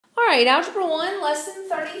right, Algebra 1, Lesson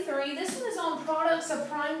 33. This one is on products of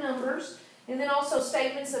prime numbers and then also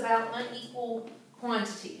statements about unequal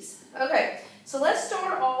quantities. Okay, so let's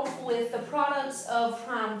start off with the products of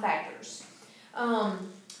prime factors. Up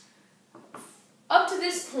to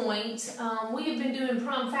this point, we have been doing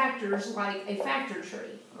prime factors like a factor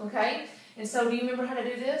tree, okay? And so do you remember how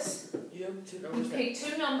to do this? Yep, two numbers. You pick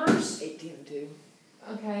two numbers. 18 and 2.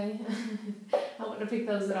 Okay, I wouldn't have picked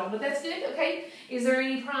those at all, but that's good, okay. Is there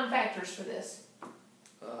any prime factors for this?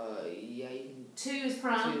 Yeah, you can. 2 is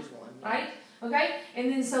prime, 2 is 1. Yeah. right? Okay,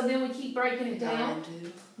 and then so then we keep breaking it down. 9 and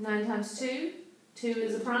 2. 9 times 2. 2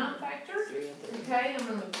 is a prime factor. 3 and 3. Okay, I'm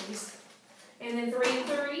going to move these. And then 3 and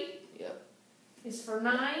 3 Yep. is for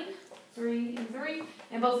 9. 3 and 3.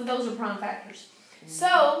 And both of those are prime factors.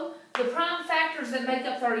 So, the prime factors that make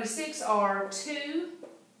up 36 are 2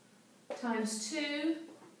 times 2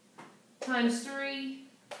 times 3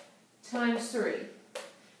 times 3.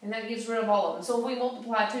 And that gets rid of all of them. So if we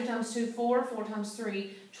multiply 2 times 2, 4, 4 times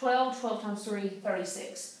 3, 12, 12 times 3,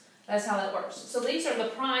 36. That's how that works. So these are the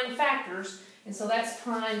prime factors, and so that's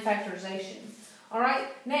prime factorization. Alright,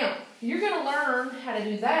 now, you're going to learn how to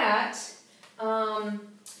do that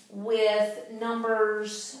with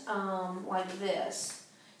numbers like this.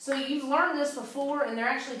 So you've learned this before, and they're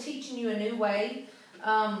actually teaching you a new way.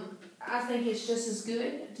 I think it's just as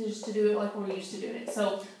good just to do it like we're used to doing it.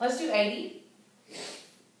 So let's do 80.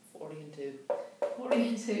 40 and 2. 40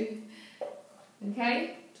 and 2.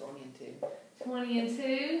 Okay. 20 and 2. 20 and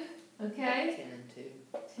 2. Okay. 10 and 2.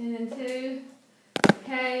 10 and 2.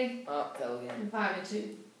 Okay. Up, fell again. And 5 and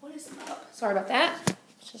 2. What is up? Sorry about that.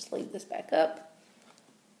 Let's just leave this back up.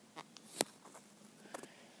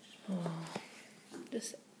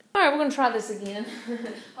 All right, we're going to try this again.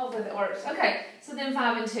 Hopefully that works. Okay, so then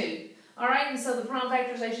 5 and 2. All right, and so the prime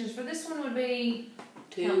factorizations for this one would be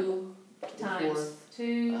 2 times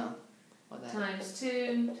 2 times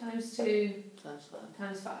 2 times 2 times 5.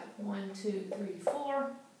 times 5. 1, 2, 3,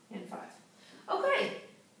 4, and 5. Okay,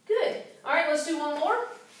 good. All right, let's do one more.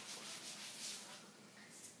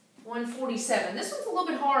 147. This one's a little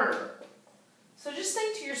bit harder. So just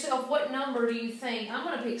think to yourself, what number do you think? I'm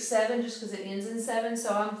going to pick 7 just because it ends in 7, so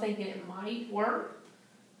I'm thinking it might work.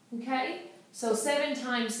 Okay? So 7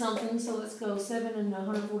 times something, so let's go 7 and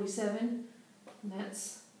 147. And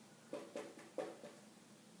that's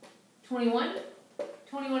 21.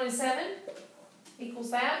 21 and 7 equals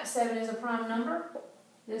that. 7 is a prime number.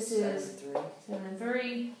 This is 7 and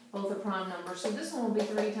 3. Both are prime numbers. So this one will be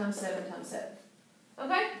 3 times 7 times 7.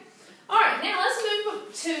 Okay? All right, now let's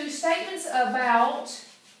move to statements about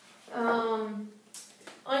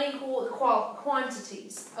unequal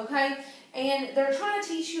quantities, okay? And they're trying to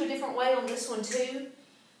teach you a different way on this one too.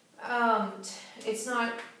 It's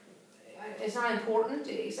not important.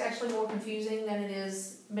 It's actually more confusing than it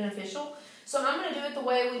is beneficial. So I'm going to do it the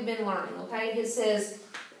way we've been learning, okay? It says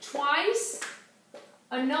twice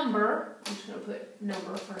a number. I'm just going to put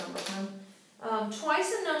number for number one.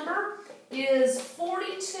 Twice a number is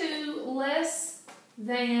 42 less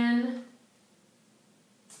than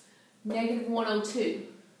negative 102.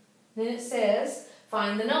 Then it says,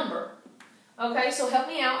 find the number. Okay, so help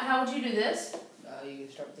me out. How would you do this? You can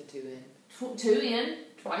start with the 2 in. 2 in,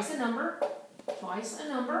 twice a number. Twice a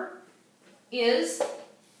number is?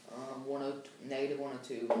 Negative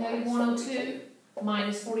 102. Negative 102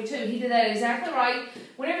 minus 42. He did that exactly right.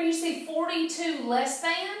 Whenever you see 42 less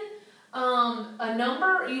than a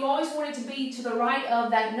number, you always want it to be to the right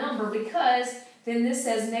of that number because then this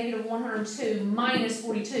says negative 102 minus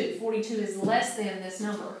 42. 42 is less than this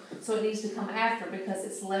number, so it needs to come after because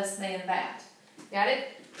it's less than that. Got it?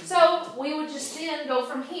 So we would just then go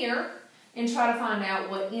from here and try to find out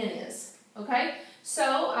what n is. Okay?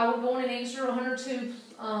 So I would go in and answer 102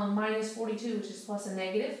 minus 42, which is plus a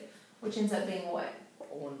negative, which ends up being what?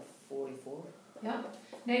 144. Yep.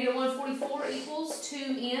 Negative 144 equals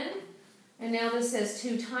 2n. And now this says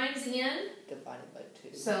 2 times n. Divided by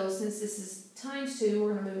 2. So since this is times 2,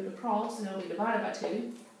 we're going to move it across, and it'll be divided by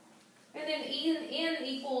 2. And then n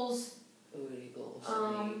equals... It equals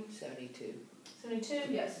 72.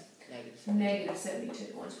 72? Yes. Negative 72. Negative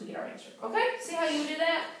 72 once we get our answer. Okay? See how you do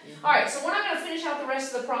that? All right, so we're not going to finish out the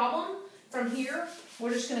rest of the problem from here.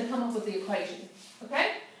 We're just going to come up with the equation.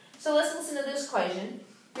 Okay? So let's listen to this equation.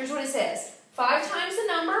 Here's what it says. 5 times the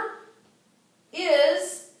number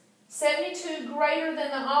is 72 greater than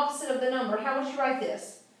the opposite of the number. How would you write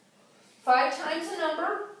this? 5 times the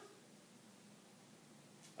number.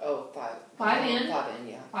 Oh, 5. 5n. 5n,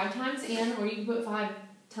 yeah. 5 times n, or you can put 5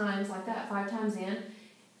 times like that. 5 times n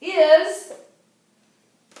is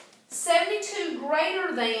 72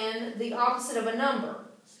 greater than the opposite of a number.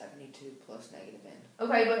 72 plus negative n.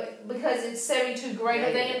 Okay, but because it's 72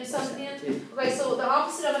 greater than something n? 72. Okay, so the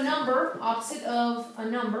opposite of a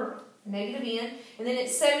number, negative n, and then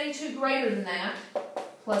it's 72 greater than that,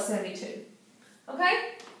 plus 72.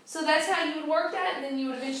 Okay? So that's how you would work that, and then you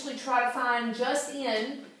would eventually try to find just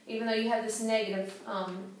n, even though you have this negative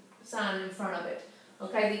sign in front of it.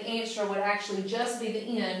 Okay, the answer would actually just be the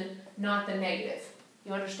n, not the negative.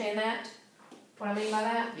 You understand that? What I mean by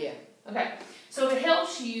that? Yeah. Okay, so if it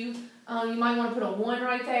helps you, you might want to put a 1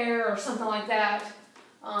 right there or something like that,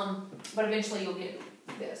 but eventually you'll get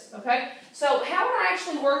this, okay? So how would I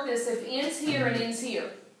actually work this if n's here and n's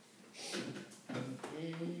here?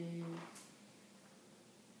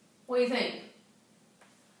 What do you think?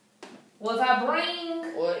 Well, if I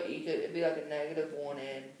bring... Well, you could, it'd be like a negative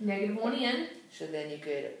 1n. Negative 1n. So then you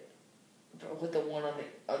could put the 1 on the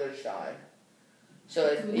other side.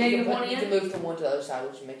 So Negative 1n? You can move the 1 to the other side,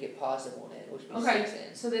 which would make it positive 1n, which would be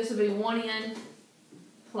 6n. So this would be 1n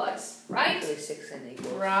plus, right? So 6n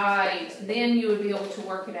equals. Right. Then you would be able to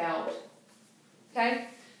work it out. Okay?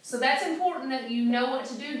 So that's important that you know what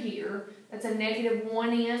to do here. That's a negative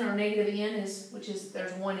 1n, or negative n, which is,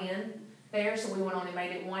 there's 1n there, so we went on and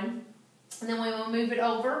made it 1. And then when we move it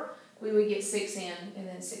over, we would get 6n, and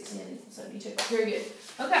then 6n equals 72. Very good.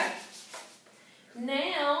 Okay.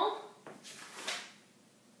 Now,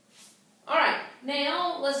 alright,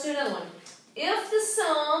 now let's do another one. If the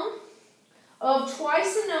sum of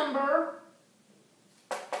twice a number,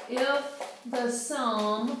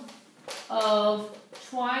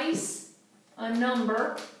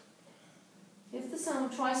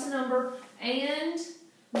 and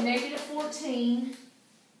negative 14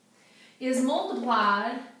 is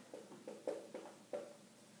multiplied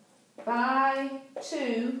by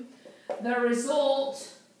 2, the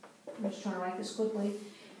result, I'm just trying to write this quickly,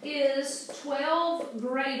 is 12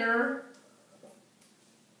 greater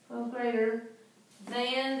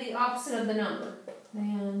than the opposite of the number.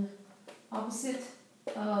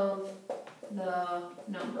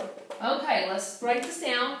 Okay, let's break this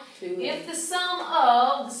down. 2n. If the sum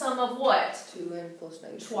of what? 2n plus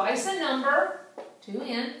negative Twice a number,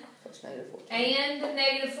 2n, plus negative 14. and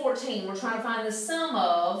negative 14. We're trying to find the sum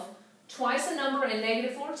of twice a number and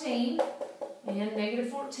negative 14,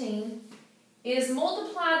 is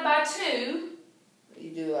multiplied by 2.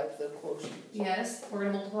 You do like the quotient. Yes, we're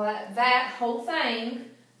going to multiply that whole thing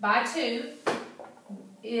by 2.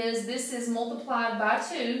 This is multiplied by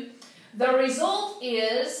 2. The result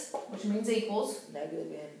is, which means equals,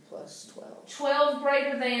 negative n plus 12. 12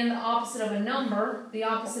 greater than the opposite of a number. The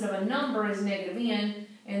opposite of a number is negative n,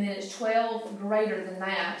 and then it's 12 greater than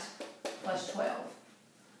that, plus 12.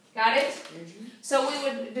 Got it? Mm-hmm. So we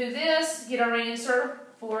would do this, get our answer,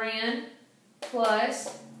 4n,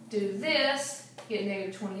 plus do this, get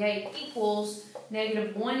negative 28, equals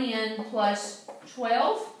negative 1n plus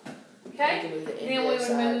 12. Okay? You can move the n Then to we the would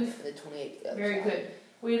side, move, and the 28 to the other very side. good.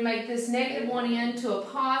 We would make this negative 1n to a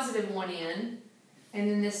positive 1n,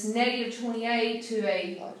 and then this negative 28 to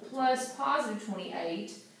a plus positive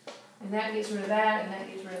 28, and that gets rid of that, and that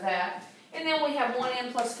gets rid of that. And then we have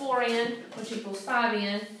 1n plus 4n, which equals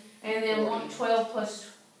 5n, and then 12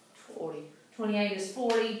 plus 28 is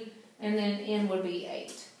 40, and then n would be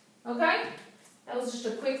 8. Okay? That was just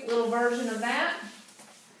a quick little version of that.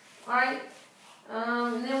 Alright?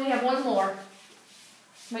 And then we have one more.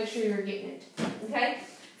 Make sure you're getting it. Okay?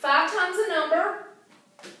 5 times a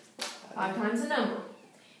number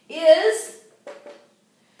is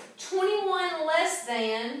 21 less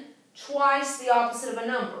than twice the opposite of a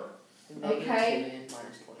number. Okay? 2n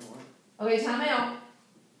minus 21. Okay, time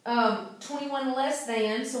out. 21 less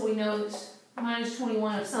than, so we know it's minus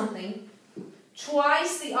 21 of something.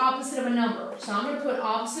 Twice the opposite of a number. So I'm going to put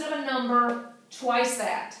opposite of a number twice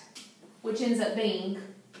that, which ends up being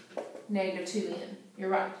negative 2n. You're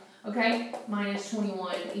right. Okay? Minus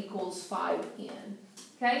 21 equals 5n.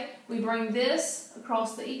 Okay? We bring this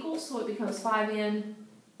across the equals, so it becomes 5n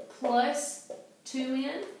plus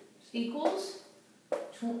 2n equals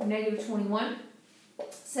negative 21.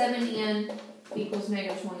 7n equals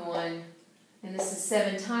negative 21. And this is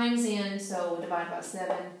 7 times n, so we divide by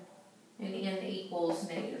 7. And n equals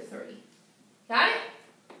negative 3. Got it?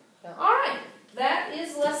 Yeah. All right. That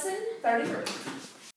is lesson 33.